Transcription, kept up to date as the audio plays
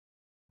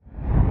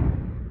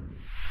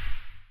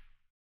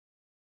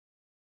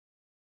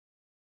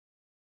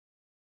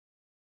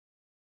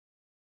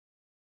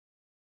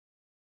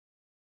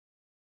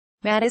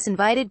Mattis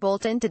invited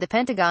Bolton to the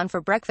Pentagon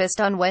for breakfast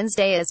on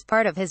Wednesday as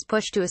part of his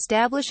push to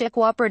establish a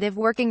cooperative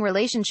working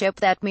relationship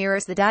that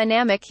mirrors the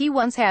dynamic he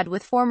once had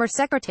with former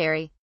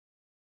Secretary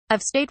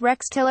of State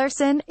Rex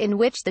Tillerson, in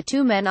which the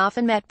two men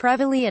often met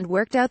privately and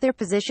worked out their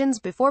positions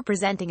before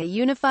presenting a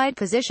unified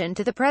position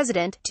to the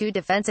president, two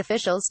defense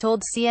officials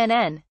told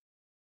CNN.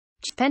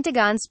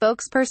 Pentagon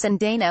spokesperson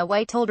Dana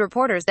White told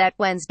reporters that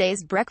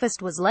Wednesday's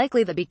breakfast was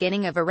likely the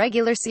beginning of a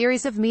regular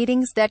series of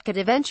meetings that could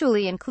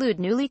eventually include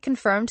newly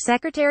confirmed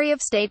Secretary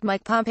of State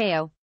Mike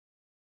Pompeo.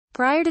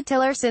 Prior to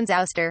Tillerson's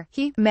ouster,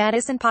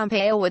 Mattis and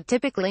Pompeo would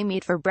typically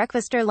meet for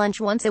breakfast or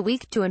lunch once a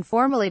week to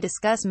informally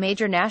discuss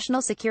major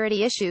national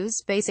security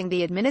issues facing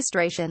the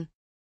administration.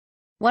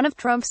 One of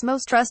Trump's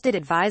most trusted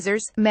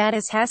advisors,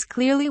 Mattis has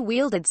clearly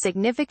wielded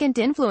significant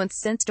influence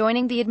since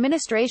joining the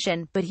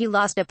administration, but he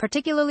lost a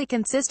particularly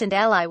consistent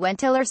ally when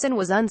Tillerson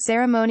was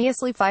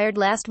unceremoniously fired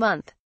last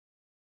month.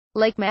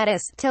 Like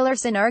Mattis,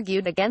 Tillerson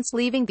argued against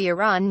leaving the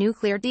Iran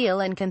nuclear deal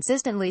and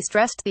consistently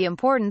stressed the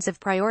importance of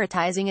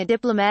prioritizing a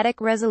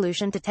diplomatic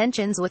resolution to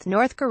tensions with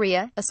North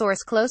Korea, a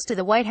source close to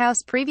the White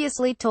House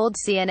previously told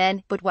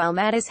CNN. But while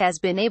Mattis has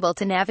been able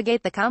to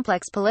navigate the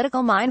complex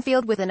political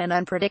minefield within an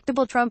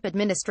unpredictable Trump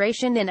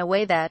administration in a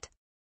way that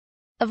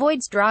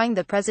avoids drawing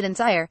the president's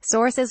ire,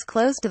 sources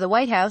close to the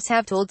White House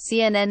have told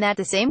CNN that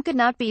the same could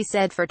not be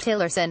said for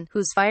Tillerson,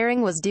 whose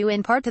firing was due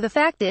in part to the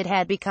fact it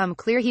had become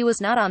clear he was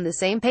not on the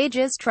same page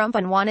as Trump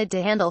and wanted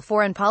to handle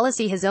foreign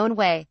policy his own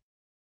way.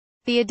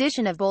 The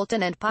addition of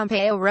Bolton and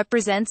Pompeo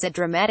represents a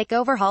dramatic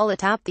overhaul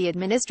atop the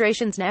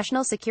administration's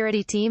national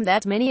security team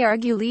that many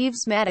argue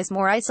leaves Mattis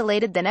more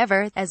isolated than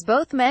ever, as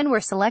both men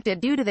were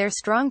selected due to their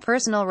strong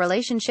personal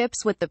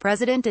relationships with the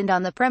president and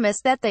on the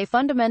premise that they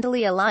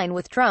fundamentally align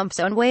with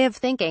Trump's own way of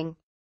thinking.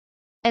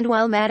 And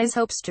while Mattis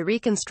hopes to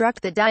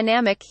reconstruct the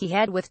dynamic he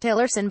had with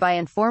Tillerson by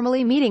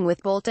informally meeting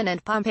with Bolton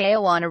and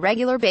Pompeo on a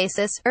regular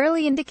basis,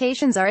 early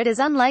indications are it is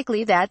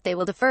unlikely that they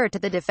will defer to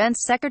the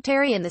defense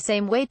secretary in the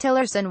same way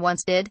Tillerson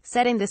once did,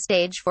 setting the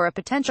stage for a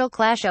potential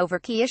clash over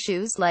key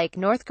issues like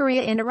North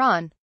Korea and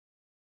Iran.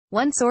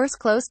 One source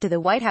close to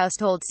the White House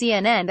told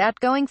CNN that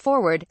going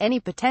forward, any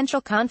potential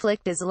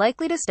conflict is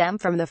likely to stem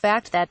from the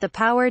fact that the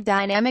power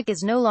dynamic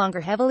is no longer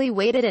heavily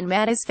weighted in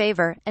Mattis'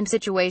 favor, and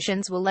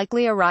situations will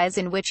likely arise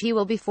in which he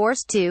will be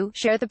forced to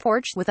share the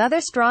porch with other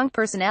strong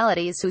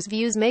personalities whose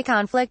views may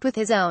conflict with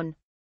his own.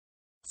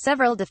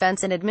 Several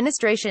defense and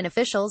administration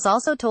officials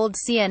also told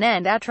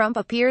CNN that Trump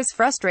appears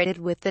frustrated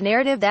with the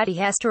narrative that he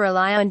has to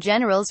rely on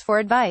generals for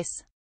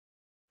advice.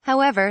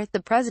 However,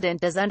 the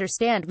president does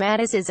understand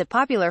Mattis is a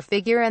popular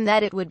figure and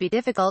that it would be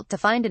difficult to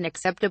find an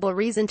acceptable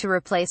reason to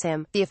replace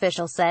him, the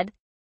official said.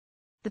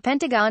 The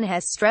Pentagon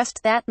has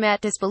stressed that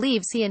Mattis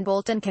believes he and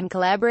Bolton can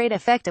collaborate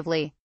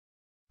effectively.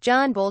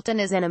 John Bolton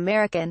is an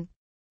American,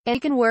 and he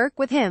can work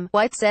with him,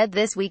 White said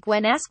this week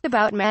when asked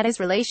about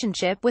Mattis'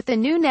 relationship with the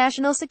new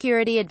national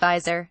security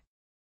advisor.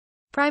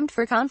 Primed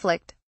for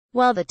conflict.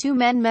 While the two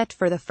men met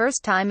for the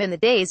first time in the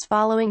days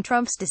following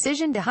Trump's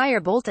decision to hire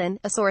Bolton,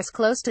 a source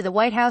close to the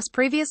White House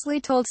previously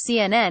told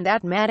CNN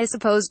that Mattis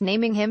opposed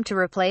naming him to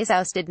replace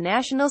ousted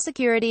National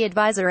Security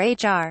Advisor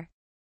H.R.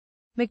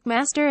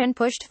 McMaster and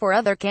pushed for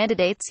other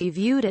candidates he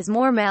viewed as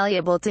more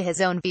malleable to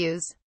his own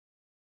views.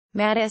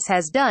 Mattis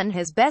has done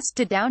his best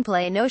to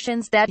downplay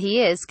notions that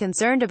he is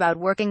concerned about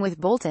working with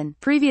Bolton,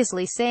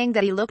 previously saying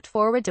that he looked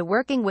forward to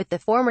working with the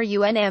former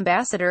UN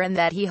ambassador and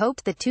that he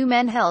hoped the two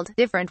men held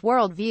different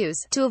worldviews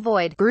to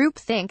avoid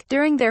groupthink.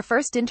 During their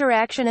first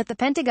interaction at the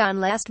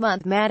Pentagon last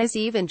month, Mattis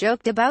even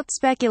joked about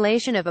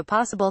speculation of a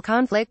possible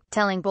conflict,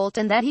 telling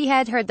Bolton that he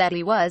had heard that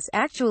he was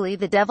actually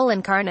the devil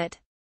incarnate.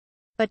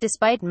 But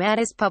despite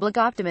Mattis' public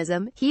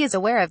optimism, he is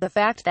aware of the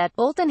fact that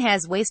Bolton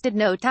has wasted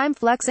no time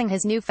flexing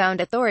his newfound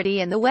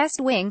authority in the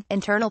West Wing,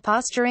 internal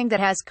posturing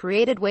that has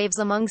created waves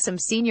among some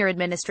senior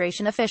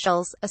administration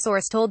officials, a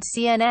source told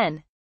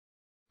CNN.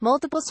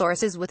 Multiple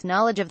sources with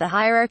knowledge of the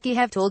hierarchy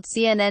have told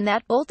CNN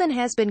that Bolton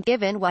has been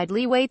given wide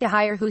leeway to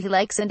hire who he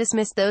likes and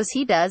dismiss those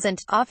he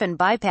doesn't, often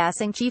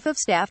bypassing Chief of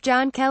Staff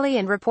John Kelly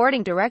and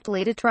reporting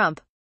directly to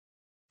Trump.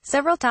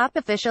 Several top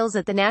officials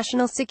at the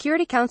National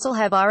Security Council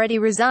have already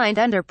resigned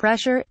under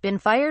pressure, been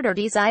fired or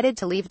decided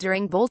to leave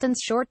during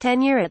Bolton's short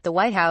tenure at the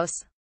White House.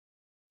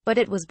 But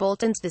it was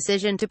Bolton's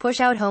decision to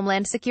push out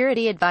Homeland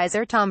Security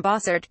Advisor Tom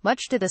Bossert,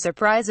 much to the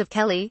surprise of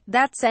Kelly,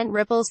 that sent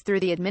ripples through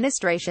the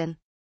administration.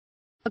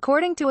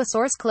 According to a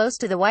source close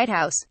to the White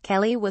House,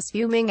 Kelly was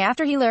fuming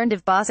after he learned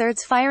of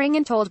Bossert's firing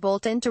and told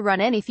Bolton to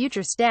run any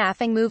future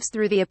staffing moves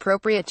through the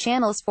appropriate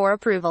channels for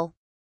approval.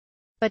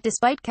 But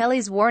despite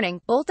Kelly's warning,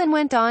 Bolton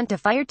went on to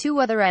fire two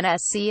other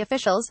NSC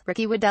officials,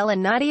 Ricky Waddell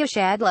and Nadia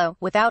Shadlow,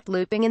 without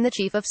looping in the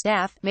Chief of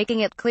Staff,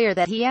 making it clear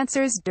that he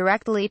answers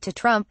directly to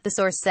Trump, the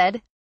source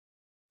said.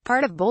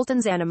 Part of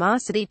Bolton's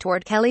animosity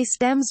toward Kelly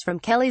stems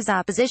from Kelly's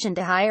opposition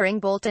to hiring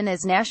Bolton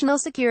as National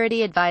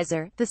Security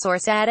Advisor, the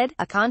source added,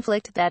 a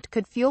conflict that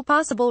could fuel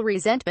possible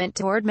resentment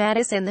toward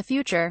Mattis in the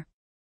future.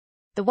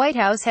 The White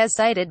House has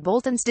cited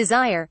Bolton's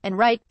desire and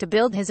right to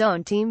build his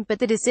own team, but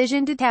the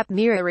decision to tap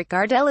Mira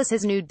Ricardel as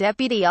his new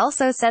deputy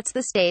also sets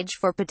the stage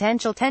for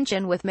potential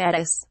tension with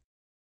Mattis.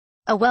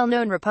 a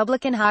well-known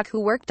Republican hawk who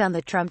worked on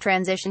the Trump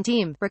transition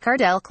team.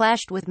 Ricardel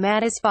clashed with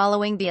Mattis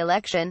following the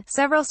election,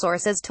 several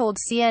sources told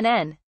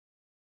CNN.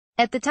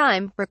 At the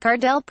time,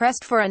 Ricardel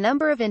pressed for a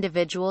number of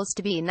individuals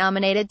to be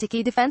nominated to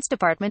key Defense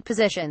Department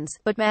positions,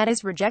 but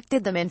Mattis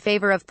rejected them in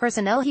favor of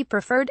personnel he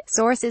preferred,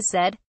 sources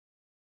said.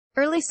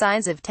 Early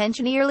signs of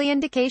tension. Early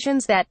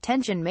indications that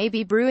tension may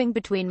be brewing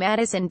between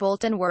Mattis and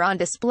Bolton were on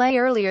display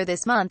earlier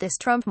this month as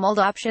Trump mulled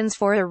options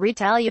for a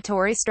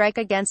retaliatory strike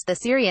against the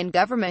Syrian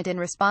government in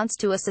response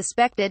to a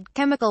suspected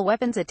chemical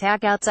weapons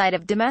attack outside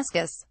of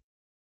Damascus.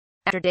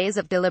 After days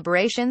of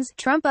deliberations,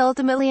 Trump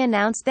ultimately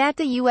announced that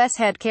the U.S.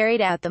 had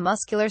carried out the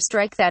muscular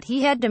strike that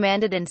he had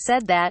demanded and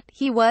said that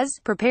he was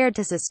prepared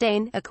to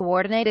sustain a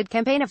coordinated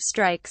campaign of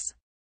strikes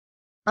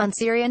on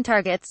Syrian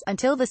targets,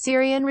 until the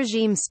Syrian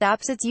regime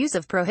stops its use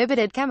of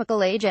prohibited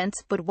chemical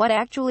agents. But what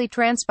actually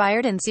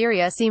transpired in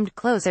Syria seemed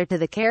closer to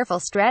the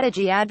careful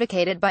strategy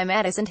advocated by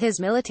Mattis and his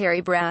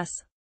military brass.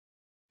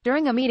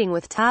 During a meeting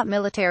with top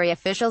military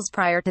officials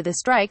prior to the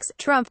strikes,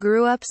 Trump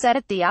grew upset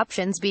at the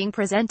options being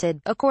presented,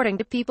 according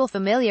to people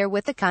familiar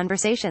with the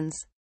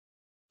conversations.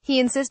 He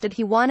insisted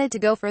he wanted to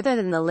go further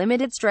than the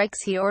limited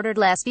strikes he ordered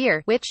last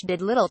year, which did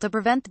little to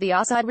prevent the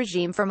Assad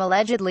regime from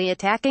allegedly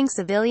attacking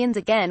civilians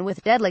again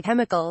with deadly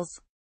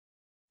chemicals.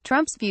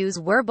 Trump's views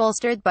were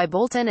bolstered by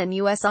Bolton and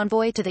U.S.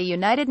 envoy to the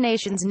United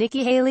Nations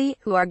Nikki Haley,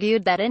 who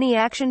argued that any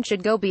action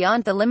should go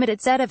beyond the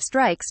limited set of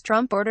strikes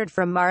Trump ordered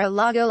from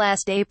Mar-a-Lago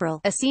last April,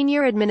 a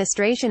senior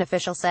administration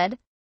official said.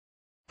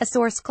 A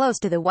source close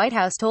to the White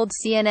House told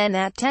CNN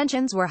that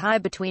tensions were high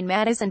between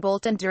Mattis and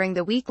Bolton during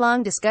the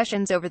week-long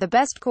discussions over the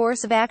best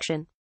course of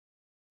action.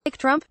 Like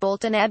Trump,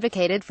 Bolton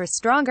advocated for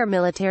stronger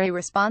military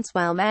response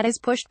while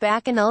Mattis pushed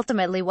back and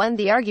ultimately won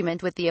the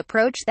argument with the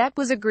approach that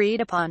was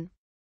agreed upon.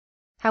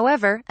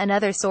 However,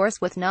 another source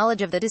with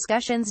knowledge of the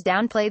discussions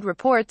downplayed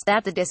reports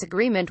that the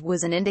disagreement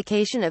was an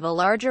indication of a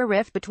larger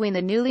rift between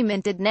the newly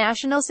minted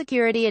National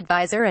Security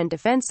Advisor and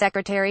Defense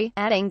Secretary,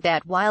 adding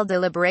that while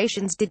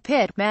deliberations did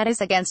pit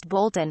Mattis against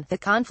Bolton, the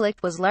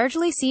conflict was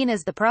largely seen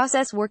as the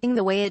process working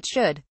the way it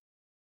should.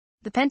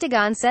 The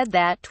Pentagon said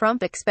that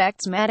Trump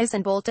expects Mattis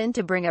and Bolton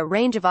to bring a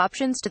range of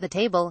options to the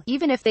table,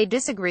 even if they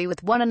disagree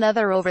with one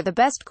another over the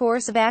best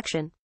course of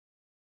action.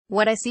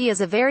 What I see is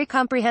a very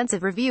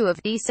comprehensive review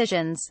of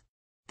decisions.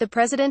 The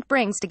president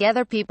brings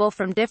together people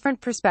from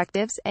different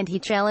perspectives, and he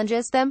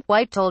challenges them,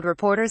 White told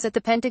reporters at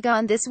the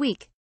Pentagon this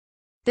week.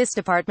 This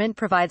department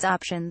provides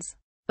options.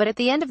 But at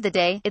the end of the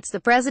day, it's the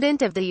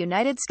President of the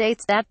United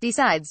States that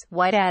decides,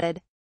 White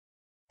added.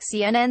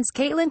 CNN's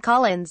Caitlin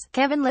Collins,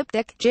 Kevin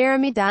Lipnick,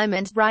 Jeremy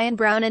Diamond, Ryan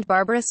Brown and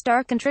Barbara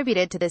Starr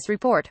contributed to this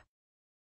report.